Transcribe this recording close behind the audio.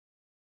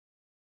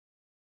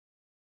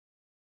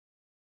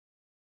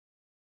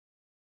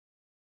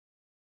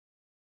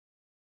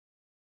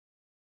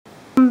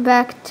Welcome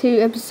back to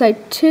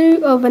episode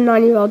 2 of a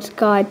 9-year-old's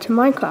guide to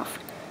Minecraft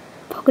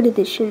Pocket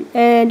Edition.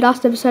 And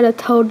last episode I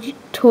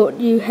taught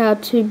you how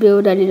to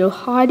build a little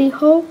hidey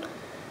hole,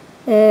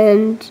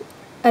 and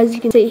as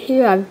you can see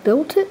here I've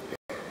built it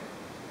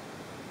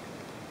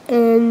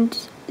and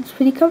it's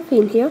pretty comfy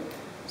in here.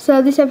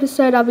 So this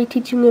episode I'll be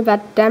teaching you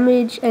about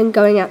damage and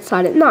going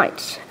outside at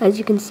night. As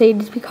you can see, it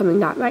is becoming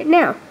night right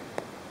now.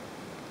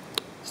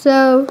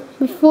 So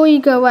before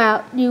you go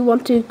out, you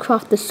want to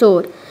craft the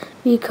sword,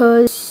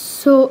 because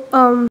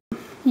you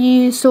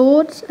use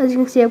swords. As you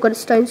can see, I've got a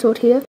stone sword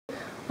here.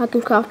 I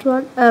can craft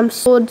one.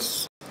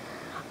 Swords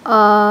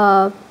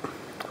are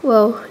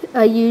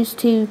used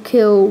to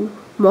kill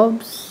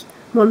mobs,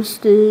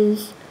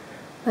 monsters,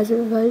 I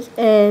suppose,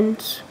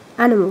 and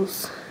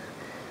animals.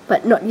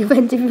 But not your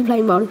friends if you're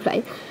playing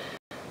multiplayer.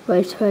 Well,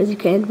 I suppose you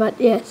can,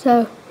 but yeah.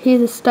 So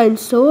here's a stone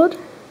sword.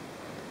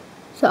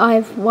 So I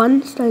have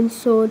one stone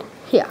sword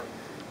here.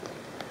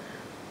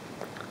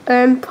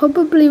 And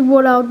probably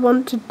what I would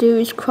want to do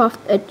is craft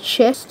a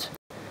chest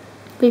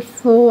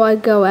before I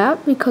go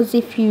out, because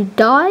if you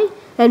die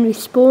and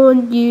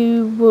respawn,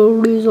 you will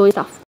lose all your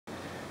stuff.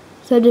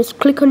 So just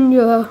click on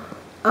your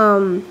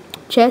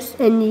chest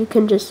and you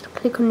can just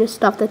click on your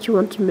stuff that you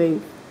want to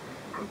move.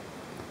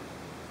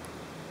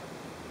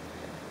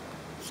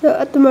 So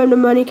at the moment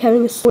I'm only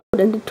carrying a sword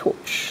and a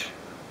torch.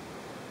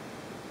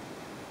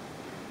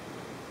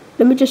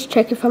 Let me just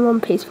check if I'm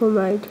on peaceful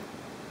mode.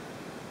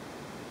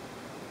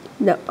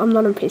 No, I'm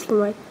not on peaceful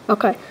mode.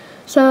 Okay,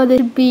 so there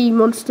should be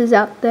monsters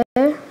out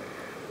there,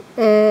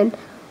 and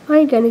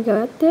I'm going to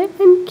go out there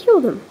and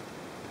kill them.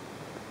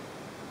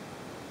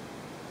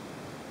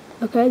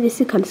 Okay,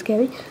 this is kind of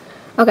scary.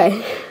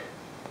 Okay,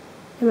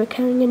 am I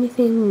carrying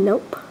anything?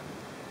 Nope.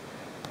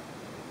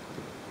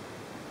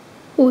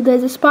 Oh,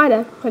 there's a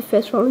spider, my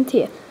first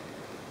volunteer.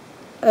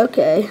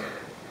 Okay,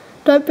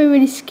 don't be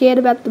really scared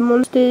about the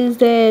monsters.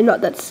 They're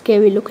not that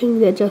scary looking.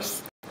 They're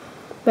just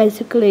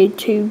basically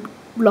two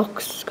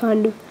blocks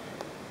kind of,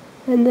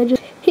 and they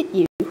just hit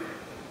you.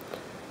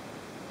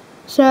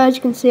 So as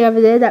you can see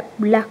over there, that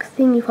black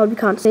thing you probably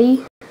can't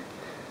see.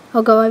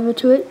 I'll go over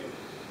to it.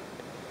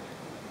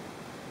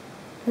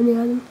 Any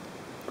other?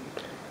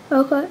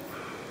 Okay.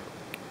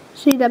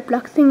 See that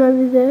black thing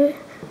over there?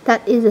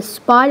 That is a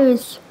spider.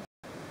 It's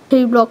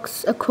 2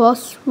 blocks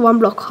across, 1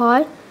 block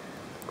high.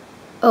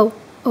 Oh,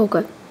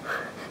 okay.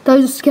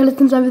 Those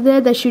skeletons over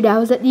there, they shoot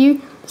arrows at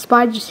you. The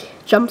spider just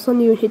jumps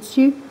on you and hits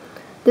you.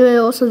 There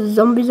are also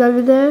zombies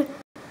over there,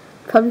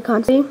 probably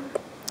can't see,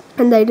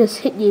 and they just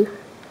hit you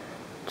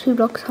 2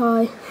 blocks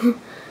high.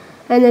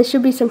 And there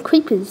should be some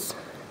creepers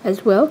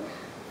as well.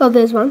 Oh,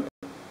 there's one.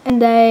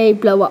 And they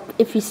blow up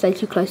if you stay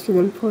too close to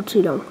them for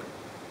too long.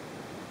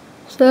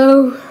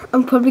 So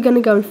I'm probably going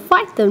to go and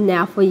fight them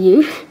now for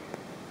you.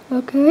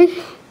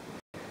 Okay.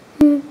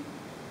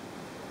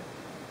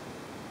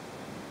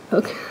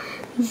 Okay,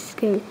 this is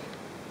scary.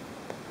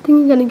 I think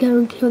I'm going to go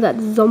and kill that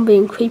zombie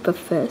and creeper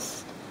first.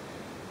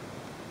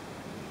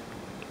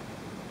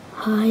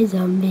 Hi,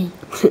 zombie.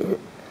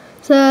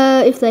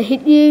 So if they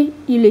hit you,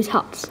 you lose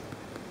hearts.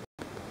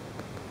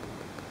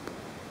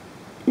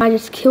 I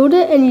just killed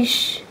it, and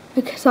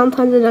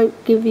sometimes they don't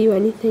give you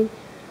anything.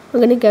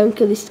 I'm going to go and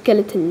kill this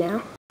skeleton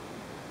now.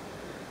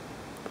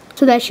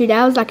 So they shoot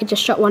arrows, like it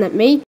just shot one at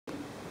me.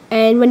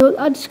 And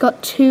I just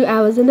got 2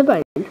 arrows in the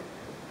bone.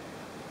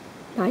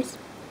 Nice.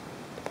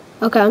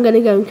 Okay, I'm going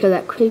to go and kill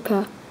that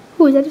creeper.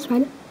 Oh, is that a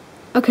spider?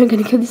 Okay, I'm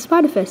going to kill this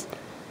spider first.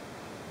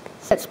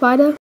 That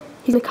spider,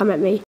 he's going to come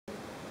at me.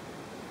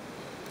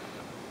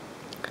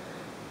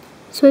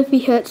 So if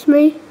he hurts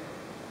me,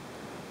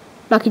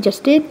 like he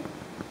just did,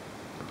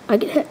 I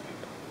get hit.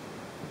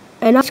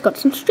 And I just got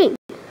some string.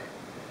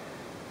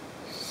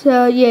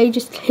 So yeah, you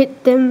just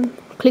hit them,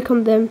 click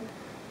on them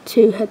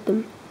to hit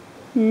them.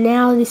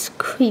 Now this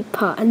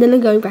creeper, and then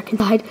I'm going back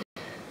inside,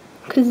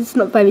 because it's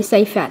not very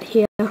safe out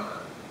here.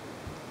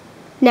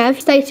 Now if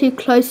you stay too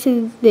close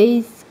to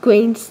these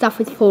green stuff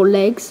with 4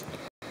 legs,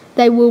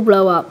 they will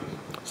blow up.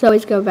 So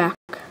always go back.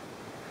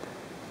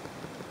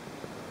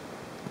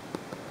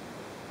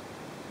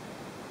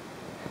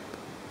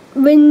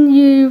 When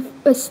you're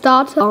a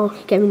starter, oh,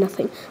 it gave me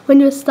nothing. When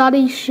you're a starter,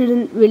 you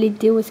shouldn't really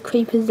deal with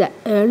creepers that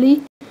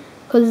early,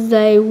 because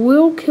they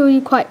will kill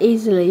you quite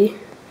easily.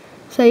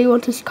 So you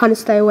want to kind of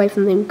stay away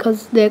from them,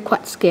 because they're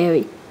quite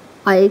scary.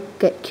 I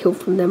get killed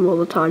from them all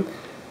the time.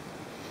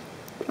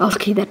 I was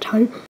lucky that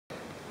time.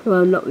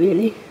 Well, not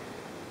really.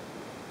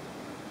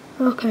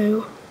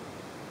 Okay.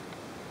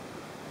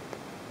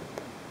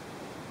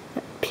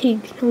 That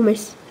pig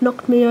almost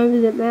knocked me over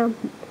the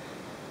mountain.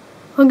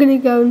 I'm going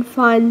to go and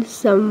find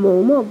some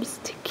more mobs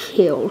to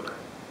kill.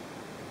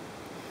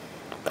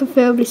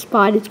 Preferably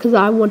spiders, because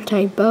I want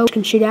a bow that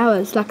can shoot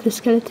arrows. Like the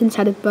skeletons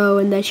had a bow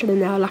and they shot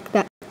an arrow like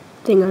that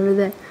thing over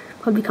there.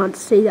 Probably can't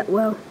see that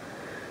well.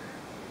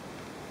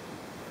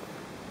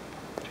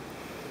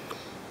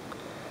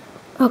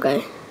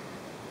 Okay.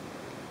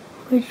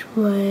 Which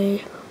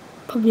way?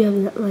 Probably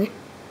over that way.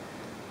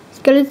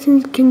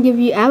 Skeletons can give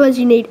you arrows.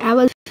 You need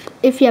arrows.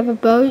 If you have a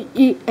bow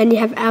and you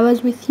have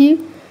arrows with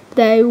you,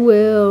 they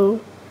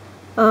will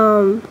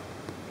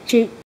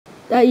shoot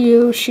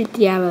you'll shoot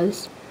the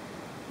arrows,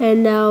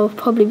 and I'll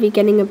probably be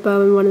getting a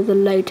bow in one of the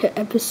later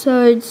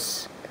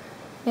episodes,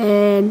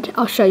 and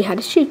I'll show you how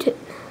to shoot it.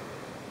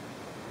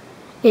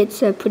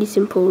 It's a pretty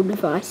simple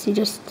device. You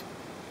just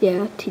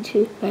I'll teach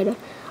you later.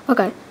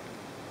 Okay,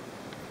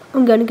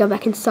 I'm going to go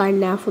back inside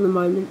now for the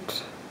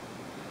moment.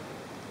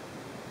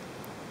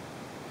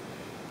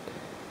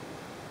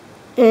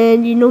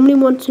 And you normally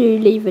want to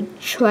leave a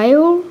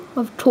trail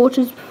of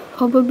torches,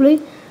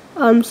 probably,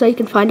 so you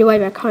can find your way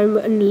back home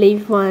and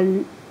leave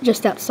one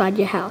just outside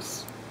your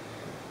house.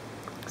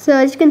 So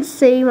as you can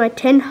see, my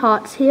 10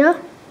 hearts here,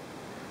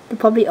 they're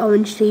probably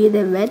orange to you,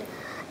 they're red,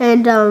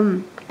 and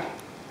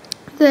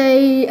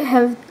they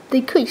have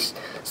decreased.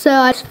 So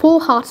I have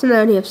 4 hearts and I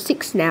only have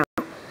 6 now,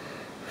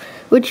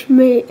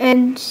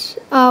 and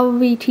I'll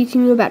be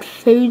teaching you about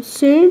food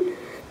soon,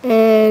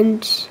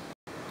 and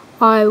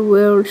I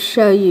will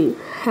show you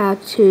how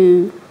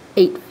to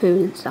eat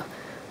food and stuff.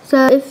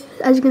 So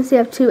as you can see, I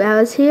have 2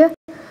 arrows here.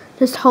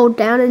 Just hold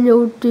down and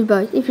you'll do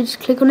both. If you just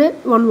click on it,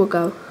 one will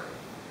go.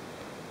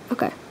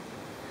 Okay.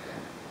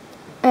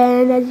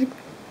 And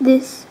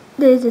there's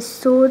a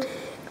sword,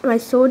 my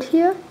sword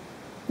here.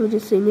 We'll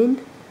just zoom in.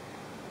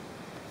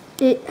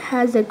 It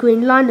has a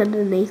green line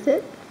underneath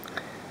it,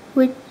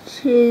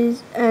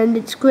 and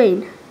it's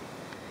green.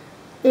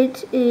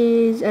 It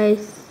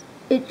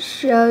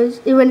shows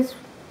when it's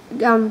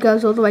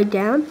goes all the way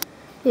down,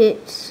 you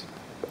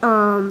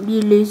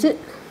lose it.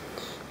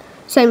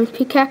 Same with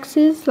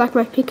pickaxes, like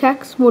my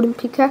pickaxe, wooden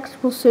pickaxe,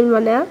 will soon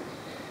run out.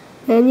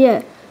 And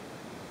yeah.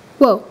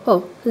 Whoa,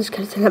 oh, I just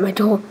got to turn out my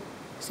door.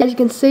 So as you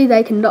can see,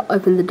 they cannot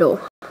open the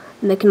door.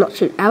 And they cannot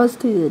shoot arrows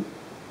through the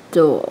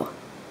door.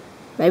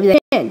 Maybe they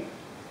can.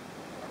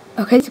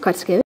 Okay, this is quite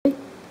scary.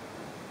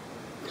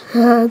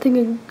 I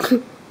think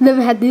I've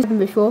never had this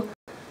before.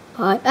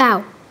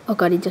 Ow! Oh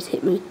god, he just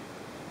hit me.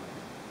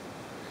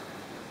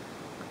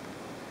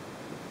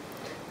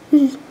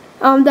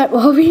 Don't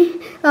worry.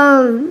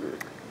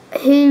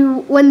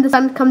 When the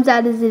sun comes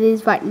out as it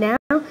is right now,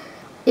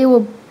 it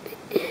will.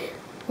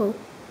 Well,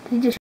 did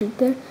you just shoot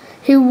there?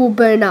 He will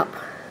burn up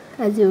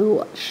as you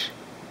watch.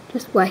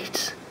 Just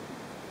wait.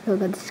 Oh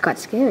god, this is quite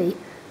scary.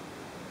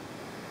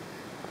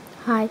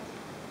 Hi.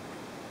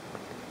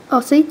 Oh,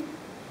 see?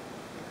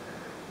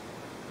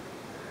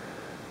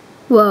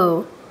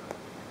 Whoa.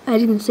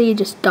 As you can see, he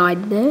just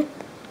died there.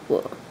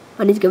 Whoa.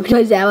 I need to go for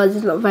those arrows.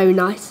 It's not very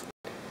nice.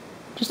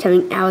 Just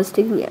having arrows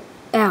sticking out.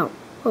 Ow.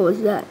 What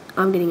was that?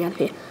 I'm getting out of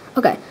here.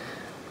 Okay.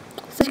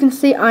 So as you can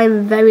see,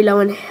 I'm very low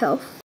in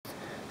health.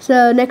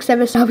 So next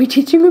episode I'll be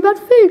teaching you about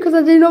food because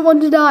I do not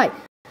want to die.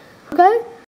 Okay?